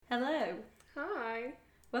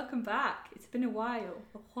welcome back. It's been a while.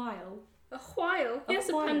 A while? Yes,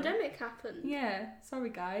 a pandemic happened. Yeah, sorry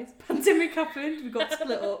guys. Pandemic happened, we got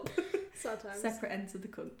split up. Sad times. Separate ends of the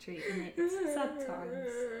country, innit? Sad times.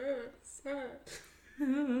 Sad.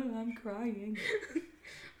 I'm crying.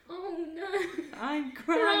 Oh no. I'm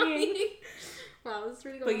crying. Wow, this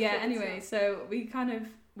really got But my yeah, feelings anyway, now. so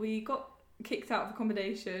we got kicked out of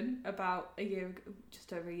accommodation about a year ago,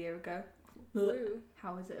 just over a year ago. Ooh,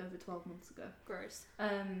 How is it over 12 months ago? gross.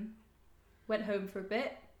 Went home for a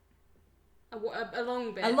bit. A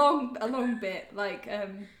long bit. A long bit, like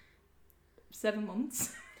 7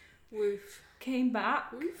 months. Woof. Came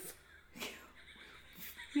back. Woof.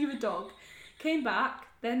 You a dog. Came back,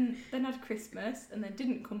 then had Christmas, and then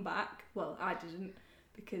didn't come back. Well, I didn't,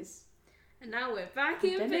 because And now we're back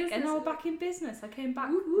in pandemic, business. and now we're back in business. I came back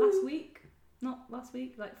Woo-hoo. last week. Not last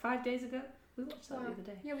week, like 5 days ago. We watched that the other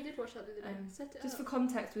day. Yeah, we did watch that the other day. Set it Just for up.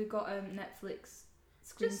 context, we've got Netflix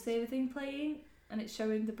screensaver thing playing, and it's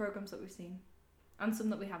showing the programs that we've seen, and some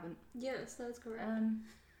that we haven't. Yes, that's correct.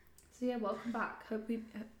 So yeah, welcome back. Hope we.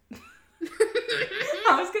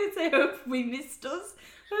 I was gonna say hope we missed us.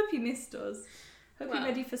 Hope you missed us. Hope you're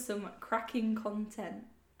ready for some cracking content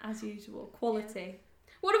as usual. Quality.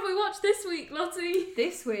 What have we watched this week, Lottie?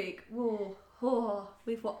 This week, we've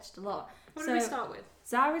watched a lot. What did we start with?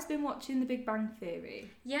 Zara's been watching The Big Bang Theory.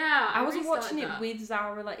 Yeah, I wasn't restarted watching that. it with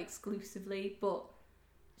Zara like exclusively, but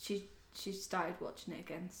she started watching it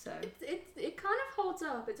again. So It kind of holds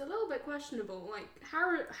up. It's a little bit questionable. Like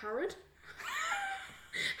Howard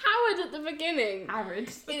at the beginning. Howard.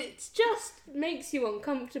 It just makes you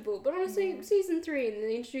uncomfortable. But honestly, season 3 and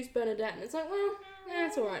they introduced Bernadette, and it's like, well, yeah,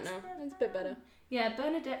 it's all right now. It's a bit better. Yeah,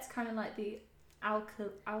 Bernadette's kind of like the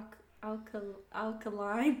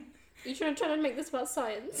alkaline. Are you trying to make this about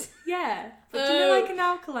science? Yeah, but do you know, like an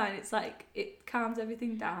alkaline, it's like it calms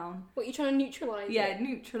everything down. What, you trying to neutralise Yeah, it? it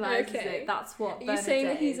neutralises Okay. it. That's what Are you Bernadette saying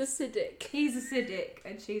that he's is. acidic? He's acidic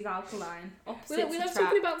and she's alkaline. Opposites We love attract.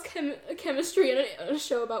 talking about chemistry and a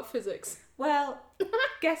show about physics. Well,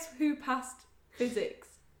 guess who passed physics?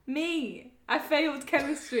 Me. I failed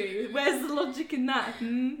chemistry. Where's the logic in that?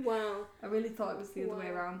 Wow. I really thought it was the other way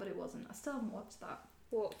Wow. around, but it wasn't. I still haven't watched that.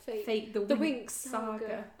 What, Fate? Fate, the Winx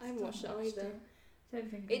saga. I haven't watched it either.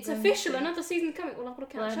 Don't think It's I'm going official, to. another season coming. Well, I've got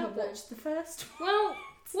to Well, I catch haven't up then. watched the first one.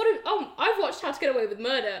 Well, I've watched How to Get Away with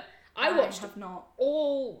Murder. I watched have not.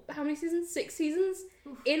 all, how many seasons? 6 seasons?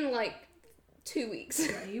 Oof. In like 2 weeks.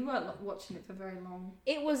 Yeah, you weren't watching it for very long.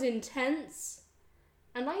 It was intense,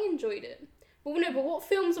 and I enjoyed it. But no, but what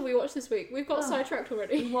films have we watched this week? We've got sidetracked We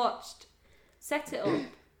already. watched Set It Up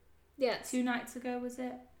Yes, 2 nights ago, was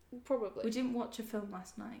it? probably. We didn't watch a film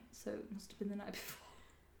last night, so it must have been the night before.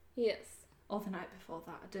 Yes. Or the night before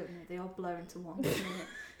that, I don't know. They all blur into one, doesn't it?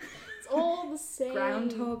 It's all the same.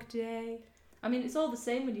 Groundhog Day. I mean, it's all the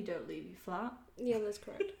same when you don't leave your flat. Yeah, that's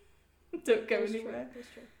correct. Don't go That's anywhere. True. That's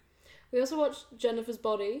true. We also watched Jennifer's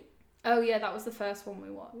Body, Oh yeah, that was the first one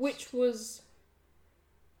we watched. which was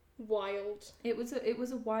wild. It was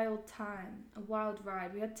a wild time, a wild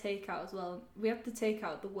ride. We had takeout as well. We had the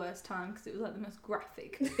takeout at the worst time because it was like the most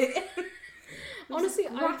graphic bit. Honestly,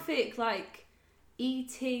 graphic like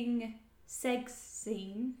eating sex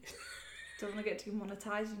scene. Don't want to get too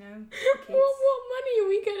monetized, you know. for kids. What money are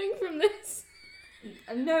we getting from this?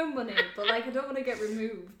 No money, but like I don't want to get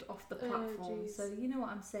removed off the Oh, platform. jeez. So you know what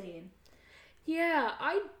I'm saying. Yeah,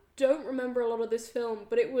 I don't remember a lot of this film,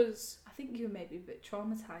 but it was... I think you were maybe a bit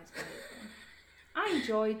traumatized by it. Then. I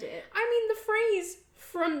enjoyed it. I mean, the phrase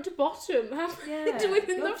front bottom happened Yeah,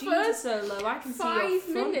 within your the jeans are first so low. I can see 5 your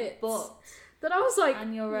front minutes. butt that I was like,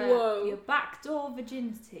 and whoa. your backdoor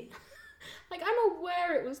virginity. Like, I'm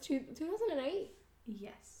aware it was 2008.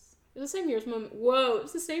 Yes. It was the same year as Mamma... Whoa, it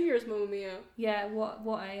was the same year as Mamma Mia. Yeah. What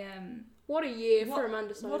a What a year What- for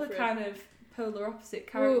Amanda Seyfried. what a kind of polar opposite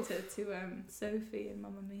character to Sophie in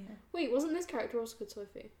Mamma Mia. Wait, wasn't this character also called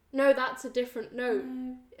Sophie? No, that's a different...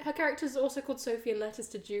 No, her character's also called Sophie in Letters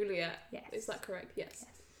to Juliet. Yes. Is that correct? Yes.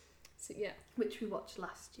 Yes. So, yeah. Which we watched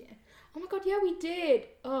last year. Oh my god, yeah, we did.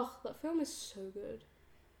 Oh, that film is so good.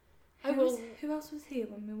 Who else was here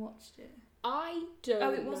when we watched it? I don't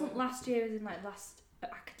Oh, it wasn't know. last year, as in like last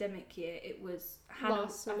academic year. It was Hannah.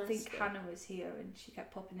 Last I think semester. Hannah was here and she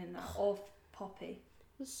kept popping in that. Or Poppy.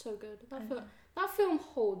 It was so good. Okay. That film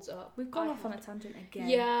holds up. We've gone I off on a have- tangent again.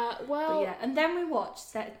 Yeah, well, But yeah, and then we watched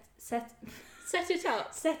Set set it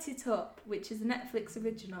up. It Up, which is a Netflix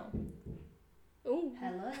original. Ooh.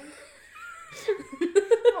 Hello.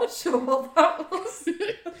 Not sure what that was.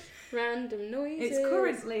 Random noises. It's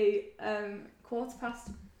currently midnight.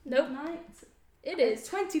 Nope. It is. It's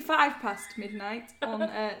 25 past midnight on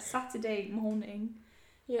Saturday morning.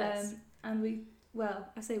 Yes. And we well,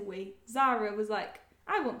 I say we, Zara was like,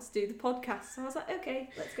 I want to do the podcast. So I was like, okay,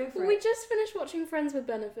 let's go for Well, it. we just finished watching Friends with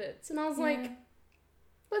Benefits, and I was like,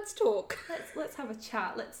 let's talk. Let's have a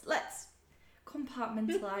chat. Let's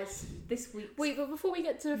compartmentalise this week. Wait, but before we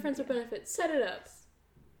get to Friends with Benefits, set it up.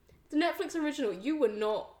 The Netflix original, you were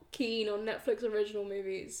not keen on Netflix original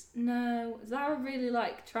movies. No, Zara really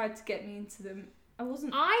tried to get me into them. I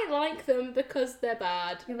wasn't. I like them because they're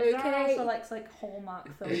bad. Yeah, but Zara Okay. also likes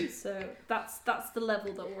Hallmark films, so that's the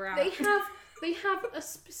level that we're at. They have a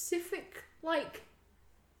specific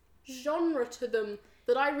genre to them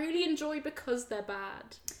that I really enjoy because they're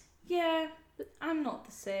bad. Yeah, I'm not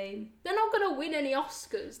the same. They're not gonna win any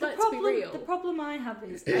Oscars. Let's be real. The problem I have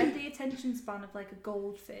is I have the attention span of a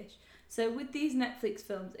goldfish. So with these Netflix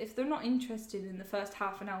films, if they're not interested in the first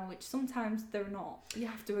half an hour, which sometimes they're not, you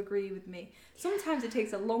have to agree with me. Sometimes it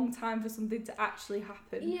takes a long time for something to actually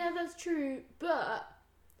happen. Yeah, that's true, but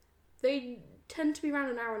they tend to be around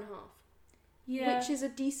an hour and a half. Yeah. Which is a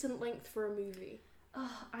decent length for a movie.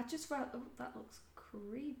 Oh, I just wrote. Oh, that looks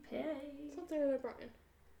creepy. It's not David O'Brien.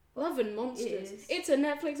 Love and Monsters. It is. It's a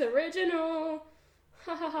Netflix original.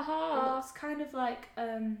 Ha ha ha It ha. looks kind of like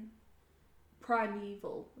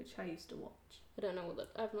Primeval, which I used to watch. I don't know what that.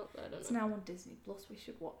 I don't It's know. now on Disney Plus. We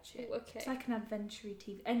should watch it. Oh, okay. It's like an adventure-y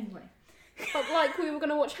TV. Anyway, But we were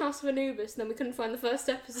gonna watch House of Anubis, and then we couldn't find the first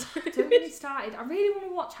episode. don't get me started. I really want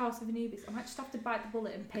to watch House of Anubis. I might just have to bite the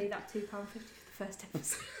bullet and pay that £2.50 for the first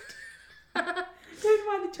episode. Don't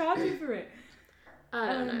mind the charging for it.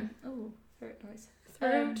 I don't know. Oh, throat noise.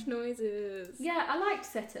 Throat noises. Yeah, I liked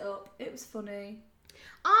Set It Up. It was funny.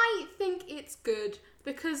 I think it's good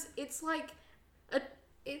because it's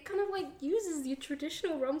it kind of uses the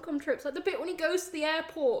traditional rom-com tropes, like the bit when he goes to the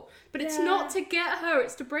airport, but it's Yeah. not to get her,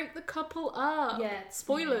 it's to break the couple up. Yeah, it's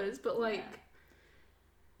Spoilers, but Yeah.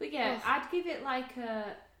 But yeah, Ugh. I'd give it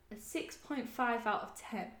a 6.5 out of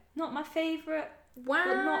 10. Not my favourite, wow,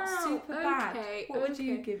 but not super bad. okay, What would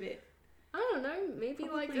you okay. give it? I don't know, maybe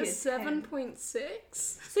Probably a a 10. 7.6.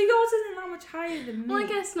 So yours isn't that much higher than me. Well, I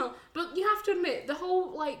guess not, but you have to admit, the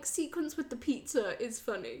whole sequence with the pizza is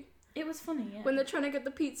funny. It was funny, yeah. When they're trying to get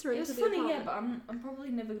the pizza it into was the funny, apartment. yeah, but I'm probably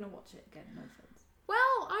never going to watch it again, no offence.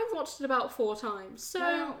 Well, I've watched it about 4 times, so...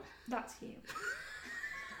 Well, that's you.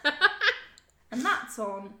 And that's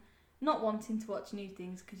on not wanting to watch new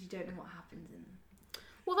things because you don't know what happens in them.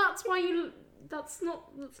 Well, that's why you... That's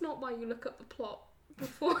not why you look up the plot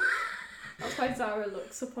before... That's why Zara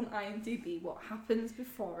looks up on IMDb what happens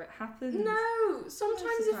before it happens. No! Sometimes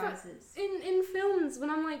No if I, surprises. in films, when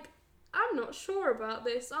I'm like, I'm not sure about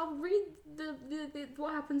this, I'll read the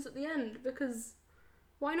what happens at the end, because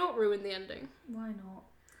why not ruin the ending? Why not?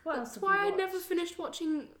 What else That's have why I we never watched? finished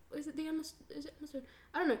watching... Is it Emma Stone?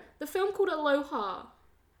 I don't know. The film called Aloha.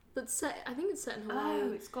 That's set... I think it's set in Hawaii.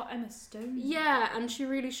 Oh, it's got Emma Stone. in it. Yeah, and she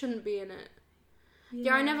really shouldn't be in it.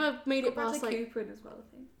 Yeah, I never made It's it got past Bradley Cooper in as well,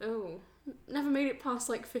 I think. Oh. Never made it past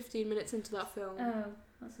 15 minutes into that film. Oh,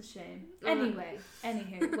 that's a shame. Alright. Anyway,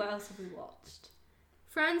 anywho, what else have we watched?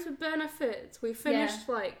 Friends with Benefits. We finished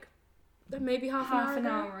maybe half an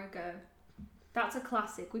hour ago. That's a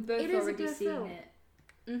classic. We've both It is a already good seen film. it.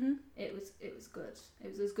 Mm-hmm. It was good. It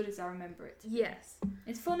was as good as I remember it. Yes.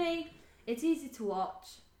 It's funny. It's easy to watch.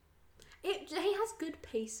 It has good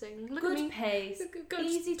pacing. Look at Good me. pace. Good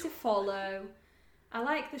Easy to follow. I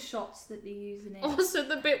like the shots that they use in it. Also,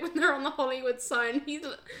 the bit when they're on the Hollywood sign,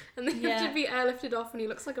 and they have Yeah. to be airlifted off, and he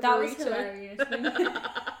looks like a That burrito. was hilarious.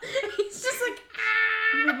 He's just like,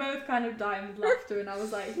 We were both kind of dying with laughter, and I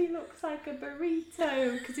was like, he looks like a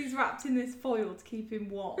burrito because he's wrapped in this foil to keep him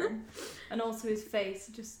warm, and also his face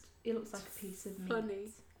he looks like a piece of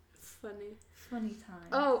meat. Funny time.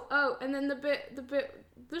 Oh, and then the bit,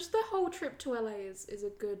 just the whole trip to LA is a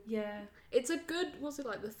good. Yeah. It's a good. Was it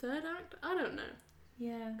the third act? I don't know,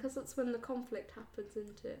 Yeah. because that's when the conflict happens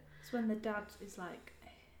into it. It's when the dad is like,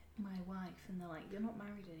 my wife, and they're like, you're not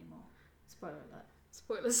married anymore. Spoiler alert.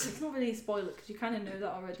 Spoilers. It's not really a spoiler because you kind of know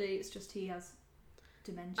that already. It's just he has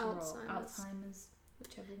dementia or Alzheimer's. Alzheimer's,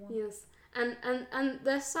 whichever one. Yes, and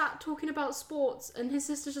they're sat talking about sports, and his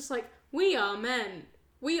sister's just like, we are men.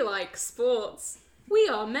 We like sports. We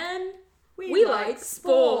are men. We like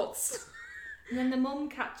sports. And then the mum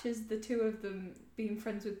catches the two of them being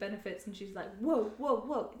friends with Benefits, and she's like, whoa, it's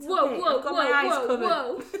Whoa, okay. whoa, I've got whoa, my eyes whoa, covered.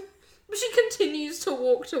 whoa. But she continues to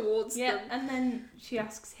walk towards Yeah, them. and then she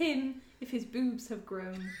asks him if his boobs have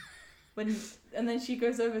grown. And then she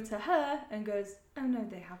goes over to her and goes, oh no,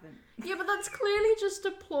 they haven't. Yeah, but that's clearly just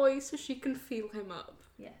a ploy so she can feel him up.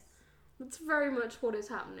 Yes. That's very much what is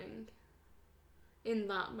happening in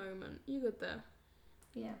that moment. You good there?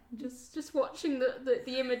 Yeah. Just watching the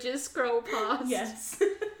images scroll past. Yes.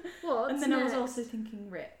 What's And then I was next? also thinking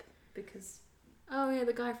Rip, because... Oh yeah,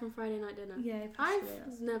 the guy from Friday Night Dinner. Yeah,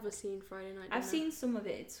 I've never seen Friday Night Dinner. I've seen some of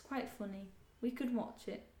it. It's quite funny. We could watch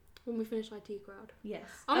it. When we finish IT Crowd. Yes.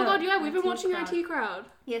 Oh my god, yeah, we've been IT watching Crowd. IT Crowd.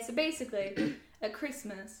 Yeah, so basically, at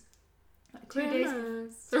Christmas, like 2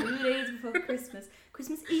 Christmas. days before Christmas,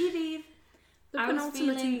 Christmas Eve, The I was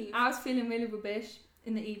penultimate eve. feeling really rubbish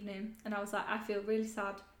in the evening, and I was like, I feel really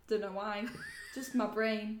sad. Don't know why. Just my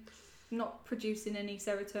brain not producing any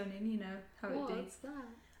serotonin. You know how it be. What's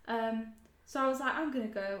that? So I was like, I'm gonna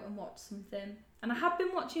go and watch something, and I have been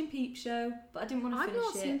watching Peep Show, but I didn't want to I've finish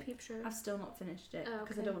not it. seen Peep Show. I've still not finished it Oh,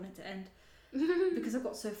 because I okay. don't want it to end. Because I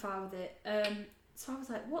got so far with it. So I was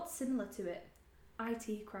like, what's similar to it?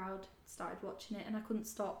 IT Crowd. Started watching it and I couldn't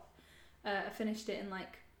stop. I finished it in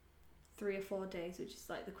like 3 or 4 days, which is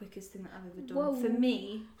like the quickest thing that I've ever done. Whoa. For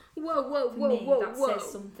me, that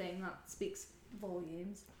says something, that speaks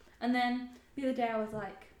volumes. And then the other day I was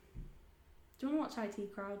like, do you want to watch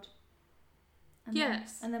IT Crowd? And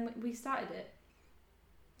Yes. Then, and then we started it.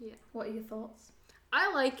 Yeah. What are your thoughts?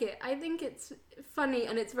 I like it. I think it's funny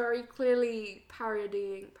and it's very clearly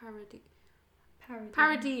parodying.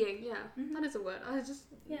 Parodying, yeah. Mhm. That is a word. I just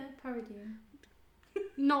Yeah, parodying.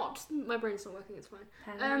 not my brain's not working, it's fine.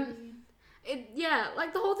 Parodying.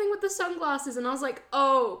 Like the whole thing with the sunglasses, and I was like,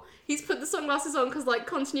 oh, he's put the sunglasses on because like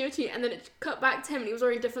continuity, and then it cut back to him and he was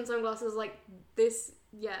wearing different sunglasses. Like this,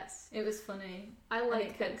 yes, It was funny. I And like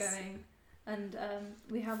it kept this. going. And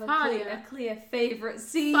we have Fire. a clear favourite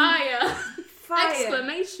scene. Fire! Fire!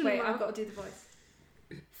 Exclamation Wait, mark! I've got to do the voice.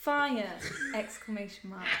 Fire! Exclamation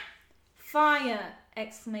mark. Fire!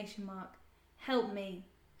 Exclamation mark. Help me.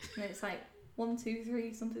 And it's like 1, 2,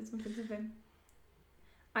 3, something, something, something.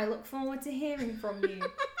 I look forward to hearing from you.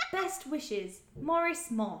 Best wishes, Morris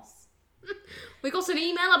Moss. We got an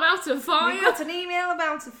email about a We fire. got an email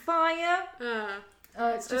about a fire. Oh,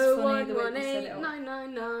 it's just funny the way we set it up.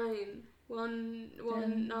 999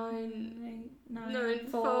 119 9,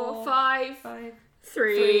 5 5,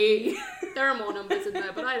 3. There are more numbers in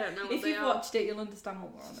there, but I don't know what If they you've are. watched it, you'll understand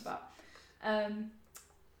what we're on about.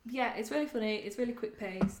 Yeah, it's really funny. It's really quick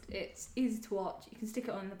paced. It's easy to watch. You can stick it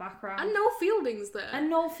on in the background. And Noel Fielding's there. And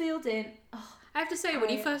Noel Fielding. Oh, I have to say, when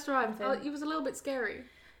he I first arrived, love him. he was a little bit scary.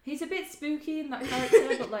 he's a bit spooky in that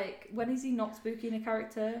character, but like, when is he not spooky in a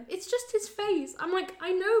character? It's just his face. I'm like,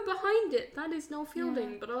 I know behind it that is Noel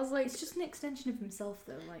Fielding, Yeah. but I was like, It's just an extension of himself,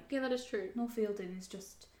 though. Like, yeah, that is true. Noel Fielding is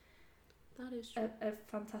just That is true. a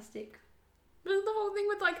fantastic, But the whole thing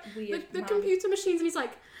with like weird the man. computer machines, and he's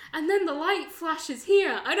like, and then the light flashes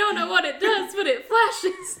here. I don't know what it does, but it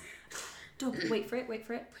flashes. Wait for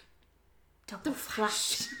it. Double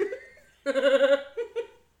flash.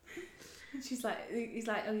 And he's like,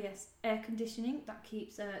 oh yes, air conditioning that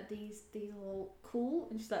keeps these all cool.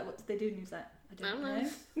 And she's like, what did they do? And he's like, I don't know.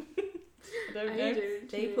 I don't know.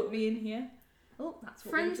 They put me in here. Oh, that's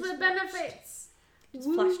what Friends we just with watched. benefits. Just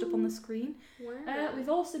flashed up on the screen. Wow. We've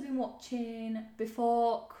also been watching,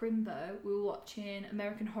 before Crimbo, we were watching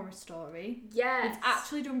American Horror Story. Yes. We've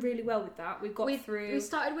actually done really well with that. We've got through We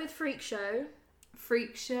started with Freak Show.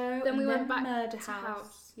 Freak Show, Then we and went back Murder to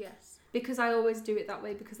House. Yes. Because I always do it that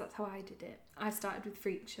way, because that's how I did it. I started with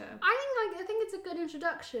Freak Show. I think it's a good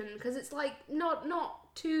introduction because it's like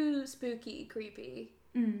not too spooky, creepy.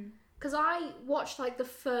 Because I watched like the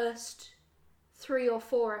first 3 or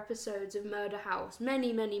 4 episodes of Murder House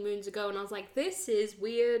many moons ago, and I was like, this is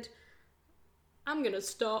weird. I'm gonna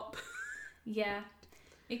stop. Yeah.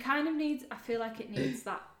 It kind of needs, I feel like it needs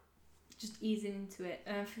that just easing into it.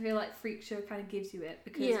 And I feel like Freak Show kind of gives you it,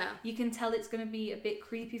 because Yeah. you can tell it's going to be a bit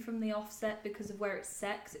creepy from the offset because of where it's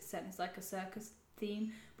set, 'cause it's set as like a circus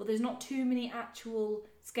theme. But there's not too many actual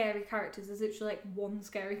scary characters. There's literally like one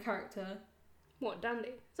scary character. What, Dandy?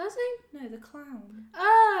 Is that his name? No, the clown.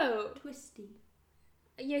 Oh! Twisty.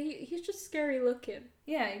 Yeah, he's just scary looking.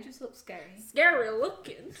 Yeah, he just looks scary. Scary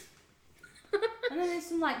looking? And then there's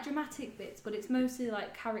some like dramatic bits, but it's mostly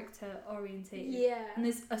like character orientated. Yeah. And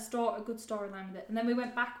there's a good storyline with it. And then we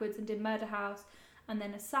went backwards and did Murder House, and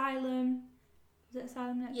then Asylum. Was it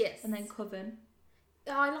Asylum next? Yes. And then Coven.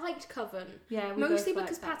 I liked Coven. Yeah, we Mostly both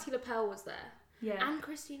because liked that. Patti LaBelle was there. Yeah. And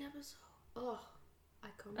Christine Ebersole. Oh,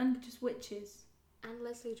 icon. And just witches. And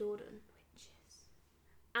Leslie Jordan. Witches.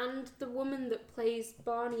 And the woman that plays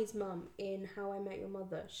Barney's mum in How I Met Your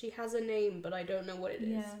Mother. She has a name, but I don't know what it is.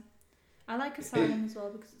 Yeah. I like Asylum as well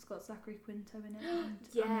because it's got Zachary Quinto in it. And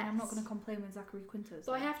I mean, I'm not going to complain when Zachary Quinto's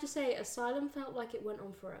But there. I have to say, Asylum felt like it went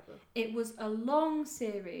on forever. It was a long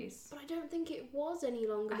series. But I don't think it was any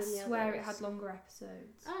longer I than the others. swear it had longer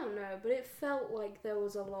episodes. I don't know, but it felt like there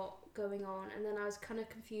was a lot going on, and then I was kind of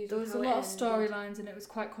confused. There with was a how it lot of ended. storylines, and it was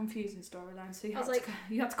quite confusing storylines. So you I was had like- to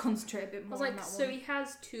you had to concentrate a bit I more was on like, that so one. he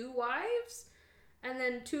has 2 wives, and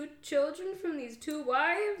then 2 children from these 2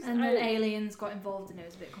 wives, And then aliens got involved, and it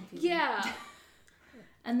was a bit confusing. yeah.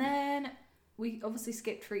 And then we obviously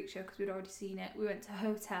skipped Freak Show because we'd already seen it. We went to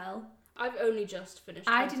Hotel. I've only just finished.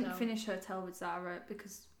 I Hotel. didn't finish Hotel with Zara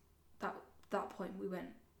because that point we went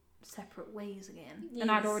separate ways again.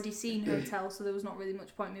 And I'd Yes. already seen Hotel, so there was not really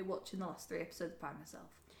much point in me watching the last 3 episodes by myself.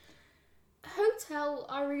 Hotel.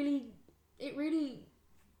 I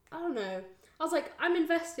don't know. I was like, I'm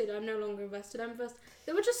invested. I'm no longer invested. I'm invested.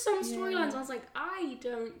 There were just some storylines. Yeah. I was like, I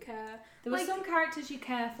don't care. There were Like- some characters you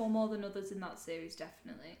care for more than others in that series,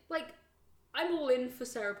 definitely. Like, I'm all in for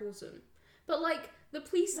Sarah Paulson, but like the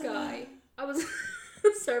police guy, I was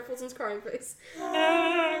Sarah Paulson's crying face.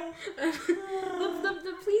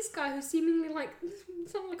 the police guy who seemingly like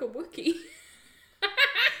sounded like a Wookiee.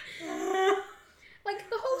 Like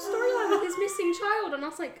the whole storyline with his missing child, and I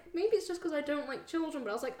was like, maybe it's just because I don't like children,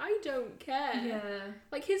 but I was like, I don't care. Yeah.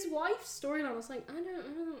 Like his wife's storyline, I was like,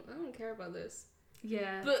 I don't care about this.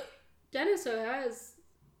 Yeah. But Dennis O'Hare's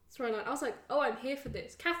storyline, I was like, oh, I'm here for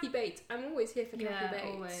this. Kathy Bates, I'm always here for Kathy Bates.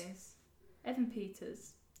 Always. Evan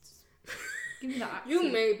Peters. Give me that accent. You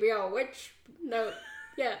may be a witch. No,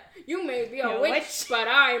 yeah, you may be a You're a witch, witch. but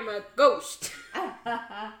I'm a ghost.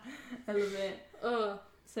 I love it.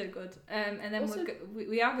 So good. And then Also-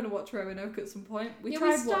 we are going to watch Roanoke at some point. We Yeah, we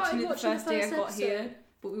tried started watching it the watching the first day I first got here, episode.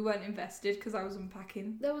 but we weren't invested because I was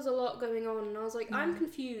unpacking. There was a lot going on, and I was like, Yeah. I'm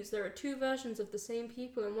confused. There are 2 versions of the same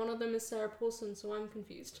people, and one of them is Sarah Paulson, so I'm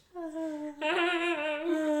confused.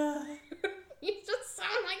 You just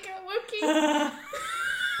sound like a Wookiee.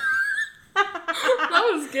 That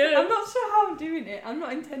was good. I'm not sure how I'm doing it. I'm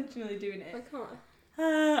not intentionally doing I it. can't.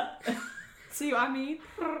 See what I mean?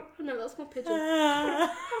 No, that's more pigeon. Oh,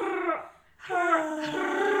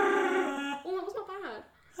 Oh, that was not bad.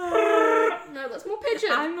 No, that's more pigeon.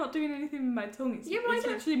 I'm not doing anything with my tongue. It's, Yeah, but I it's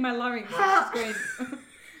don't- literally my larynx that's just going.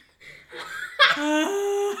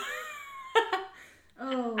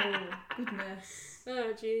 Oh, goodness.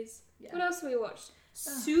 Oh, jeez. Yeah. What else have we watched?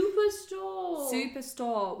 Superstore.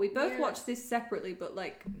 Superstore. We both Yeah. watched this separately, but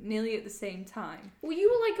like nearly at the same time. Well, you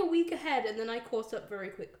were like a week ahead, and then I caught up very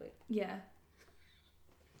quickly. Yeah.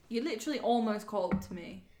 You literally almost caught up to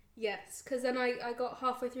me. Yes, because then I got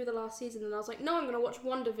halfway through the last season, and I was like, no, I'm going to watch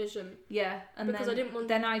WandaVision. Yeah, and Because then, I didn't want-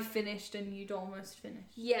 then I finished and you'd almost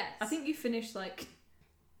finished. Yes. I think you finished like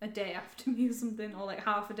a day after me or something, or like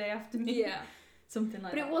half a day after me. Yeah. Something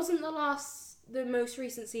like But that. it wasn't the most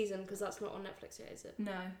recent season, because that's not on Netflix yet, is it?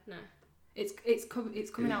 No. No. It's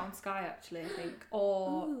coming out on Sky actually, I think,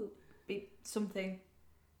 or Ooh. something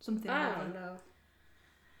I other. don't know.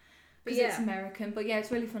 But Because yeah, it's American, but yeah,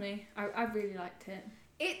 it's really funny. I really liked it.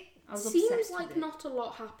 it I was seems obsessed like with it. not a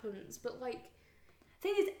lot happens, but like,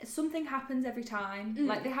 Thing is, something happens every time. Mm.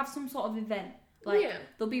 Like they have some sort of event. Like yeah.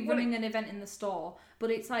 they'll be Well, running an event in the store, but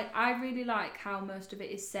it's like I really like how most of it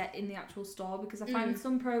is set in the actual store because I find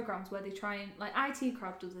some programs where they try and like IT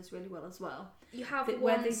Crowd does this really well as well. You have Where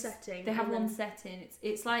one they setting. They have and one then- setting.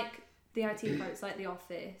 It's like the IT Crowd. It's like The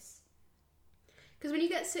Office. Because when you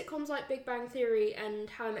get sitcoms like Big Bang Theory and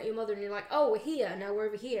How I Met Your Mother, and you're like, oh, we're here, now we're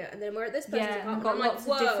over here, and then we're at this person's Yeah, apartment. we've got I'm like, lots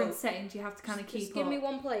whoa, of different settings. You have to kind of keep just give up. me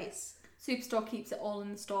one place. Superstore keeps it all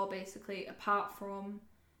in the store basically, apart from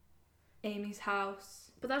Amy's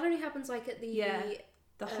house, But that only happens like at the Yeah.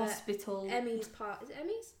 the hospital, Emmys part. Is it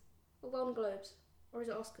Emmys? Or Golden Globes? Or is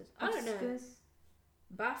it Oscars? I don't know. Oscars.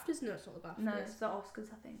 BAFTAs? No, it's not the BAFTAs. No, it's the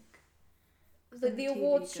Oscars, I think. the when the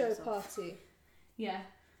awards TV show goes off. party. Yeah.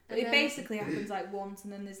 But And it then- basically happens like once,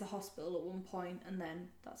 and then there's the hospital at one point, and then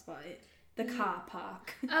that's about it. The car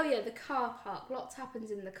park. Oh yeah, the car park. Lots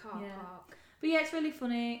happens in the car Yeah. park. But yeah, it's really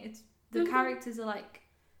funny. It's the characters are like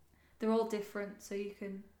they're all different, so you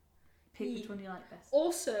can pick which one you like best.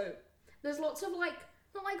 Also, there's lots of like,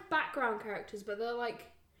 not like background characters, but they're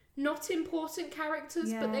like not important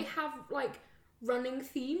characters, but Yeah. they have like running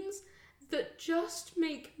themes that just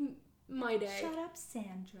make my day. Shut up,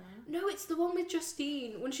 Sandra. No, it's the one with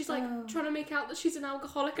Justine when she's like Oh. trying to make out that she's an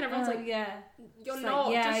alcoholic, and everyone's like, yeah. "You're It's not."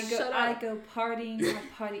 like, yeah, just shut I up. go partying.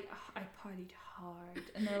 I partied hard,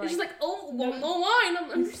 and they're And like, she's like, "Oh, one No. more wine."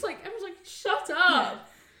 I'm just like, everyone's like, "Shut yeah. up."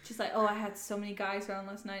 She's like, oh, I had so many guys around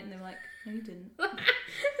last night, and they're like, no, you didn't.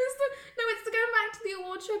 It's the going back to to the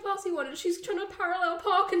award show Parsley won, and she's trying to parallel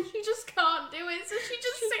park, and she just can't do it, so she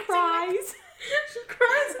just sits cries. She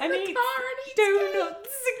cries in And the eats car and eats donuts.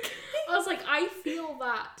 I was like, I feel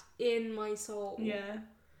that in my soul. Yeah.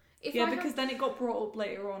 If Yeah, I because then it got brought up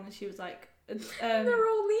later on, and she was like, they're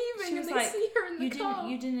all leaving, she and was they like, see her in the car.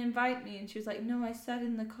 You didn't invite me, and she was like, no, I sat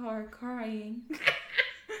in the car crying.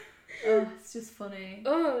 Oh, it's just funny.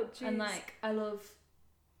 Oh, jeez. And like, I love.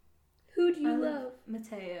 Who do you love?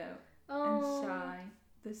 Mateo Oh. and Shy.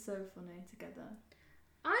 They're so funny together.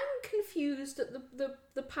 I'm confused at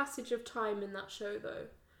the passage of time in that show though,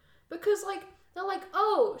 because like they're like,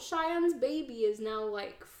 oh, Cheyenne's baby is now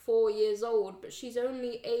like 4 years old, but she's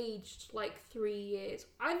only aged like 3 years.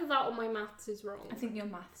 Either that or my maths is wrong. I think your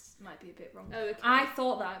maths might be a bit wrong. Oh, okay. I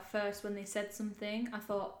thought that at first when they said something. I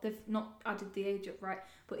thought they've not added the age up right,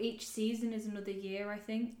 but each season is another year, I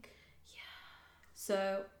think. Yeah.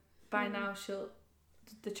 So by now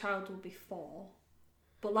the child will be 4.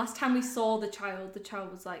 But last time we saw the child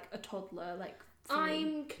was like a toddler, like 3.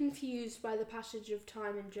 I'm confused by the passage of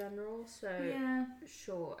time in general, so Yeah.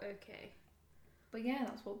 sure, okay. But yeah,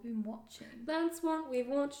 that's what we've been watching. That's what we've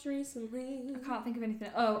watched recently. I can't think of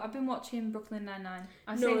anything. Oh, I've been watching Brooklyn Nine-Nine.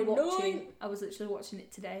 I say Nine-Nine. watching. I was literally watching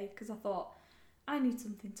it today because I thought I need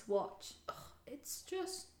something to watch. It's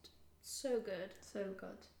just so good. So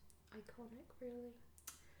good. Iconic, really.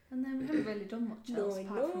 And then we haven't really done much else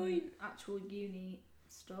apart from Nine-Nine. actual uni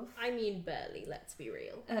stuff. I mean, barely, let's be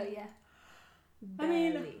real. Oh yeah.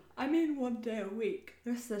 Barely. I'm in 1 day a week.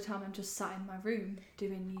 The rest of the time I'm just sat in my room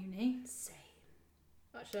doing uni. Same.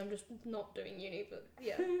 Actually, I'm just not doing uni, but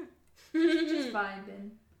yeah. Just vibing.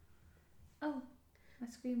 Oh, my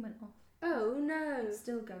screen went off. Oh no. It's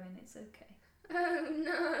still going, it's okay. Oh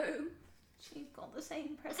no. She's got the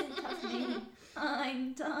same present as me.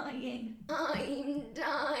 I'm dying. I'm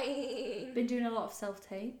dying. Been doing a lot of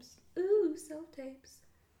self-tapes. Ooh, self-tapes.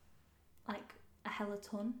 Like a hella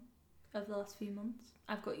ton over the last few months.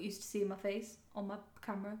 I've got used to seeing my face on my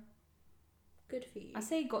camera. Good for you. I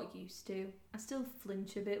say got used to. I still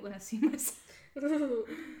flinch a bit when I see myself. Oh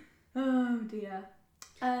Oh dear.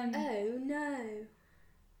 no.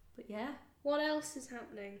 But yeah, What else is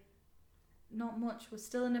happening? not much. We're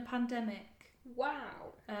still in a pandemic.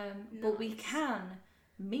 Wow. But we Nice. can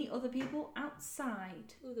meet other people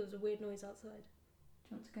outside. Ooh, there was a weird noise outside. Do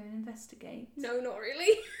you want to go and investigate? No, not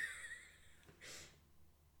really.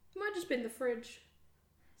 It might just been the fridge.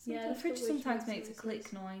 Yeah, the fridge sometimes makes a noises.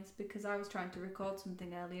 click noise because I was trying to record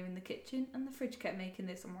something earlier in the kitchen and the fridge kept making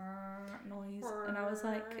this noise and I was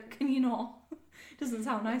like, can you not? It doesn't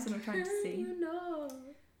sound nice when I'm trying to see. You know.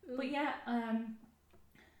 But yeah,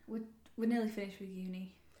 we're nearly finished with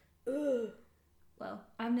uni. Ugh. Well,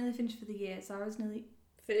 I'm nearly finished for the year. Zara's nearly...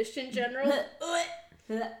 Finished in general.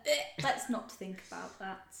 Let's not think about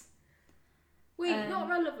that. Wait, not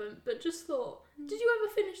relevant, but just thought. Did you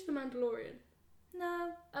ever finish The Mandalorian? No.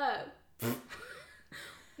 Oh.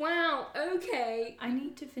 Wow, okay. I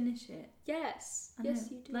need to finish it. Yes. I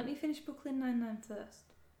Yes, know. you do. Let me finish Brooklyn Nine-Nine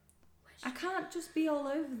first. I can't just be all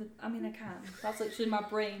over the... I mean, I can. That's literally my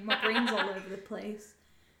brain. My brain's all over the place.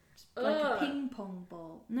 Just like a ping pong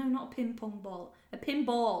ball. No, not a ping pong ball. A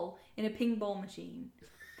pinball in a ping ball machine.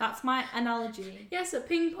 That's my analogy. Yes, a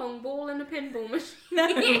ping pong ball and a pinball machine. No,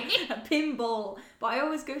 a pinball. But I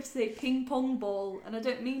always go to say ping pong ball, and I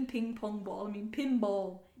don't mean ping pong ball. I mean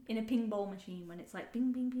pinball in a ping ball machine when it's like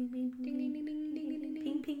bing, bing, bing, bing, bing, Ding, ding, ding, ding, ding, ding, ding.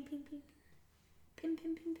 ping, ping, ping, ping, ping,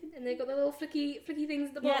 ping, ping, ping. And they've got the little flicky things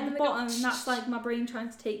at the bottom. Yeah, at and the they bottom, go... and that's like my brain trying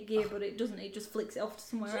to take gear, but it doesn't. It just flicks it off to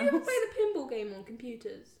somewhere Did you ever else. play the pinball game on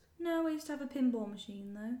computers? No, I used to have a pinball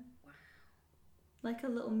machine though. Wow. Like a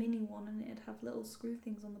little mini one, and it'd have little screw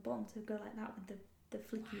things on the bottom to go like that with the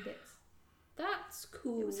flicky bits. That's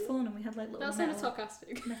cool. It was fun, and we had like little That sounded metal,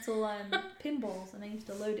 sarcastic. metal pinballs, and I used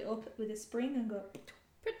to load it up with a spring and go.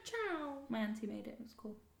 Pachow. My auntie made it. It was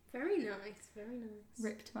cool. Very nice, very nice.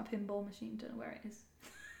 Ripped my pinball machine. Don't know where it is.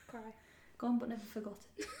 Cry. Gone but never forgotten.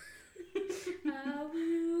 I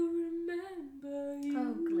will remember you.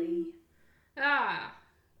 Oh, Glee. Ah,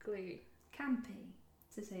 Glee. Campy,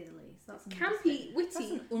 to say the least. That's an Campy, That's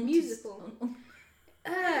witty, an musical.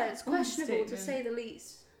 It's questionable to Understatement. say the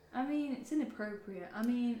least. I mean, it's inappropriate. I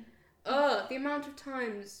mean, The amount of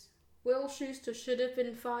times Will Schuster should have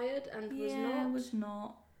been fired and was yeah, not. was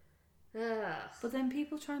not. Ugh. But then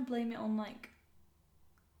people try and blame it on like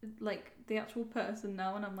the actual person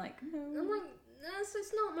now, and I'm like, no. I'm like,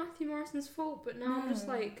 it's not Matthew Morrison's fault, but now I'm just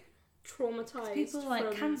No. like traumatized. People are like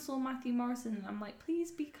from... cancel Matthew Morrison, and I'm like,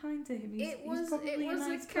 please be kind to him. He's probably it was a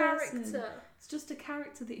nice a character. person. It's just a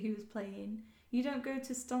character that he was playing. You don't go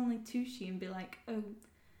to Stanley Tucci and be like, oh,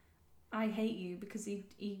 I hate you because he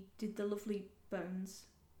did the lovely Bones.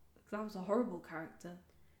 That was a horrible character.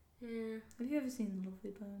 Yeah. Have you ever seen The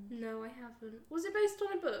Lovely Bones? No, I haven't. Was it based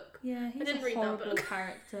on a book? Yeah, he's didn't a read that horrible book.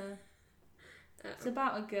 character. It's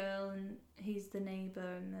about a girl and he's the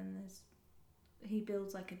neighbour, and then he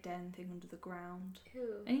builds like a den thing under the ground.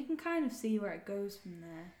 Ew. And you can kind of see where it goes from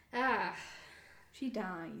there. Ah. She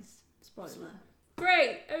dies. Spoiler.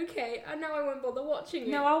 Great, okay, and now I won't bother watching it.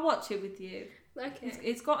 No, I'll watch it with you. Okay.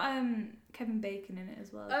 It's got Kevin Bacon in it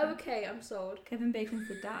as well. I think. Okay, I'm sold. Kevin Bacon's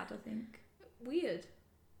the dad, I think. Weird.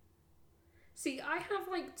 See, I have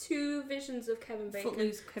like two visions of Kevin Bacon.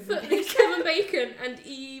 Footloose Kevin Bacon. Footloose Kevin Bacon and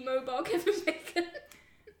E-Mobile Kevin Bacon.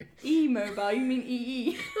 E-Mobile, you mean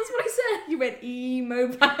EE? That's what I said. You went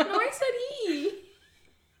E-Mobile. No, I said E.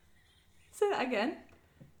 Say that again.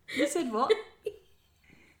 You said what?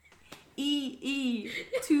 E-E.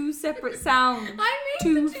 Two separate sounds. I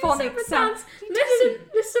made Two the two phonic separate sounds.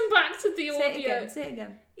 Listen back to the audio. Say it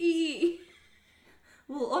again. E.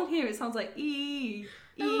 Well, on here it sounds like E.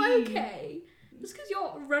 Oh, okay. Just because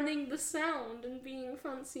you're running the sound and being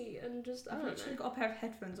fancy and just, I I've don't literally know. got a pair of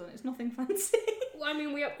headphones on. It's nothing fancy. Well, I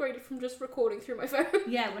mean, we upgraded from just recording through my phone.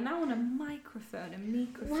 Yeah, we're now on a microphone.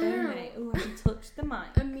 Wow. Oh, I can touch the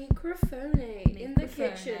mic. A microphone in the Microphone.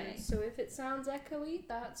 kitchen. So if it sounds echoey,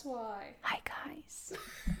 that's why. Hi guys.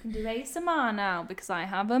 I can do ASMR now because I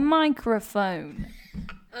have a microphone.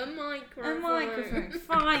 A microphone. A microphone.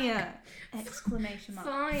 Fire! Exclamation mark.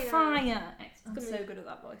 Fire. Fire! I'm so good at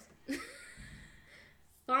that voice.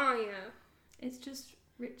 Fire. It's just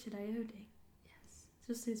Richard Ayoade. Yes. It's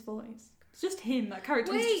just his voice. It's just him. That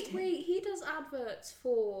character is just him. Wait, he does adverts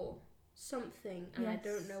for something and I Yes.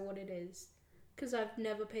 don't know what it is. Because I've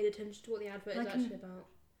never paid attention to what the advert Like is an- actually about.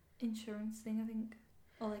 Insurance thing, I think.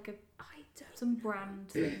 Or like I don't. some brand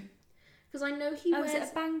thing. Because I know he Oh, wears. is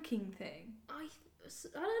it a banking thing? I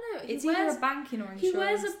don't know. He It's wears either a banking or insurance He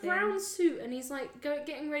wears a thing. brown suit and he's like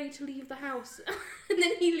getting ready to leave the house, and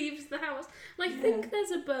then he leaves the house. And I Yeah. think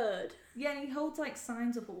there's a bird. Yeah, and he holds like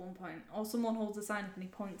signs up at one point, or someone holds a sign up and he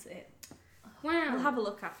points at it. Wow. We'll have a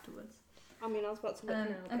look afterwards. I mean, I was about to look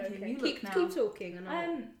now. But okay, okay. you look now. Keep talking, and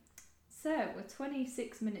I'll. So we're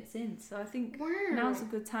 26 minutes in, so I think Wow. now's a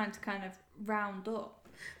good time to kind of round up.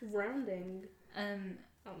 Rounding.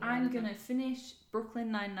 I'm gonna finish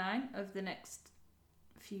Brooklyn Nine-Nine over the next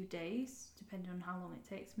few days, depending on how long it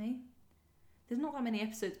takes me. There's not that many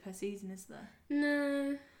episodes per season, is there?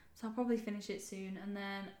 No. So I'll probably finish it soon, and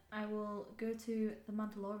then I will go to The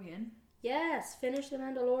Mandalorian. Yes, finish The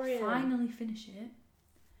Mandalorian. Finally finish it.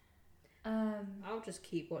 I'll just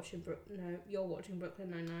keep watching. No, you're watching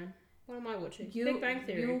Brooklyn Nine-Nine. What am I watching? You'll- Big Bang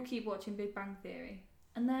Theory. You'll keep watching Big Bang Theory.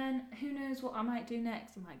 And then who knows what I might do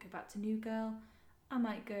next. I might go back to New Girl. I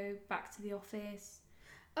might go back to The Office.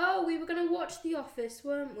 Oh, we were going to watch The Office,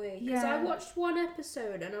 weren't we? Because Yeah. I watched one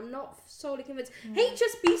episode and I'm not solely convinced. Yeah.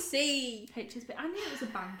 HSBC! HSB. I knew it was a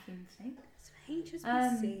banking thing.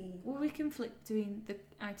 HSBC. Well, we can flip between the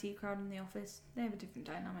IT crowd and The Office. They have a different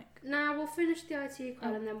dynamic. Now we'll finish the IT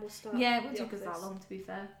crowd and then we'll start. Yeah, it The won't take us that Office. long, to be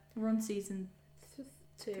fair. We're on season...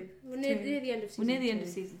 2. We're near the end of season We're near the 2. end of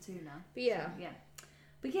season 2 now. But yeah. So, yeah.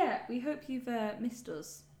 But yeah, we hope you've missed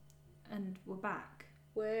us. And we're back.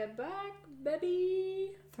 We're back,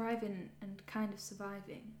 baby! Thriving and kind of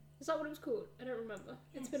surviving. Is that what it was called? I don't remember.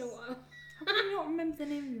 It's been a Yes. while. How can you not remember the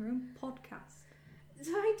name of your own podcast?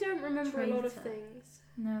 I don't remember a lot of Traitor. things.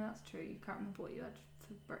 No, that's true. You can't remember what you had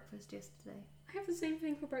for breakfast yesterday. I have the same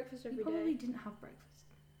thing for breakfast every You day. probably didn't have breakfast.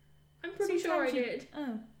 I'm pretty sure I Sometimes you- did.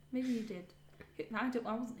 Oh, maybe you did.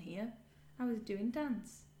 I wasn't here. I was doing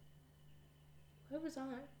dance. Where was I?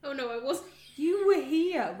 Oh no, I wasn't. You were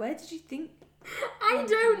here. Where did you think? I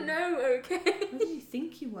don't know, okay? Where did you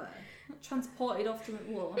think you were? Not transported off to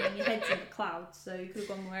the wall. I mean, your head's in the clouds, so you could have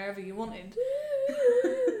gone wherever you wanted.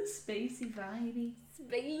 Spacey vibey.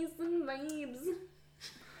 Space and vibes.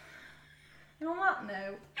 And on that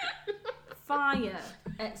note, fire!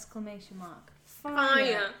 Exclamation mark.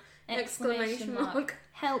 Fire! Exclamation mark.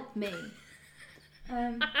 Help me.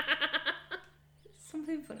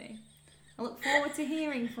 Something funny. I look forward to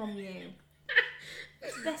hearing from you.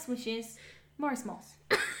 Best wishes, Morris Moss.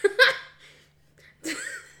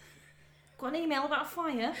 Got an email about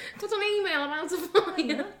fire. Got an email about a fire.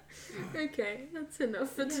 Yeah. Okay, that's enough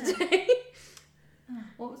for Yeah. today. Oh,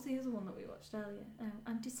 what was the other one that we watched earlier? Oh,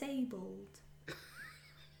 I'm disabled.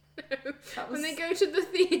 That was When they go to the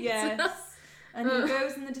theatre. yes. And he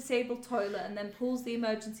goes in the disabled toilet and then pulls the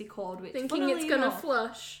emergency cord, which Thinking funnily it's gonna enough,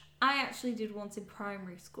 flush. I actually did once in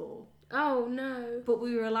primary school, Oh no. but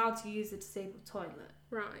we were allowed to use the disabled toilet.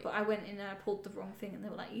 Right. But I went in and I pulled the wrong thing, and they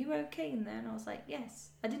were like, "You okay in there?" And I was like, "Yes."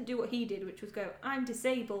 I didn't do what he did, which was go, "I'm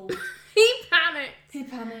disabled." He panicked.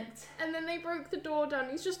 panicked. And then they broke the door down.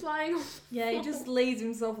 He's just lying on the Yeah, he just lays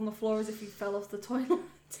himself on the floor as if he fell off the toilet.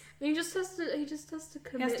 And he just has to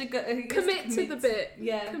commit. Commit to the bit.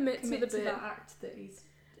 Yeah. Commit to the bit. that act that he's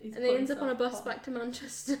and then he ends up on a bus back to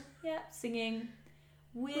Manchester. Yeah, singing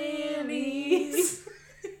Willies.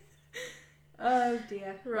 Oh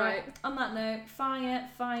dear. Right. On that note, fire,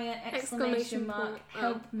 exclamation mark,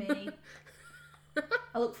 help me.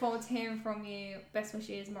 I look forward to hearing from you. Best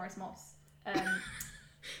wishes, Morris Moss.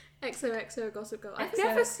 XOXO Gossip Girl. I've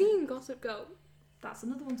never seen Gossip Girl. That's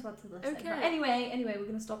another one to add to the list. Okay. Right. Anyway, we're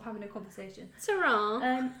going to stop having a conversation.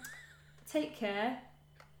 Ta-ra. Take care.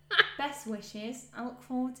 Best wishes. I look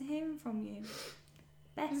forward to hearing from you.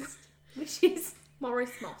 Best wishes.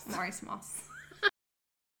 Morris Moss. Morris Moss.